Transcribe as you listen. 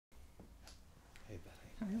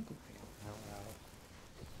I'm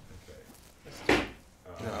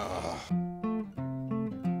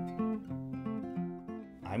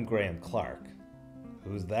Graham Clark.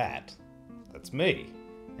 Who's that? That's me.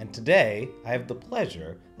 And today, I have the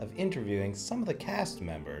pleasure of interviewing some of the cast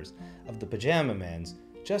members of the Pajama Men's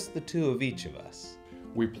Just the Two of Each of Us.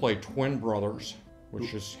 We play twin brothers,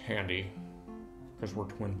 which is handy, because we're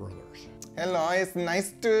twin brothers. Hello, it's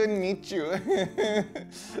nice to meet you.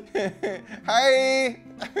 Hi!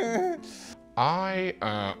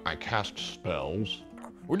 I cast spells.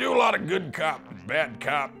 We do a lot of good cop, bad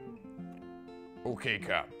cop, okay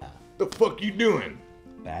cop. The fuck you doing?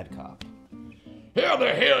 Bad cop. How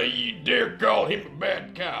the hell you dare call him a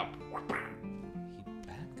bad cop?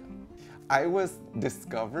 Bad cop? I was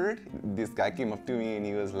discovered. This guy came up to me and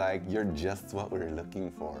he was like, "You're just what we're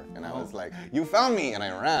looking for." And I was like, "You found me," and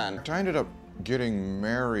I ran. I ended up getting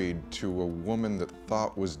married to a woman that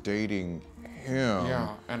thought was dating him.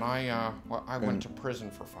 Yeah, and I went to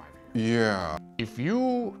prison for 5 years. Yeah. If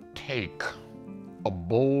you take a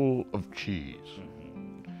bowl of cheese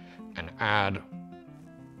and add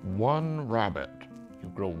one rabbit, you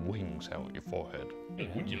grow wings out your forehead.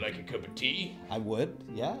 Would you like a cup of tea? I would,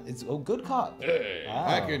 yeah. It's good cop. Hey,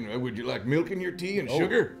 would you like milk in your tea and Oh,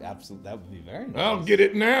 sugar? Absolutely, that would be very nice. I'll get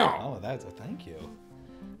it now. Oh, that's a thank you.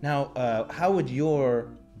 Now, how would your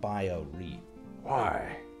bio read?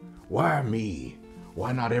 Why? Why me?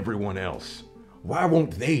 Why not everyone else? Why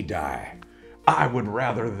won't they die? I would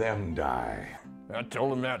rather them die. I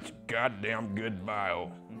told him that's a goddamn good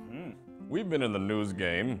bio. We've been in the news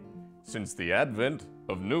game since the advent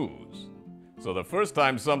of news. So the first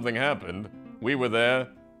time something happened, we were there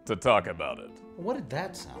to talk about it. What did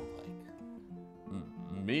that sound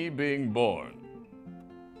like? Me being born.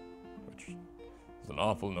 Which is an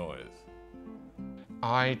awful noise.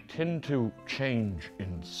 I tend to change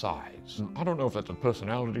in size. I don't know if that's a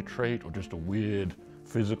personality trait or just a weird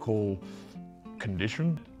physical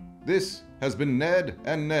condition. This has been Ned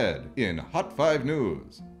and Ned in Hot 5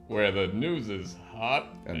 News. Where the news is hot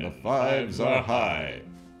And the fives are high.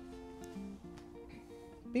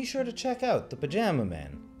 Be sure to check out the Pajama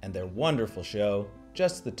Men and their wonderful show,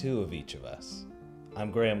 Just the Two of Each of Us.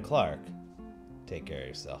 I'm Graham Clark. Take care of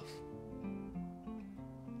yourself.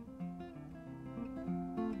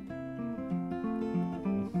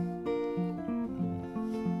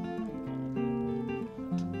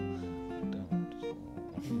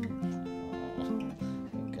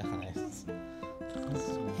 Guys,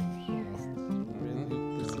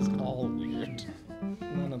 this is all weird.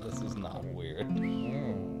 None of this is not weird.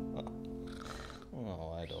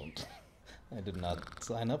 Oh, I did not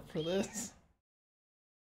sign up for this.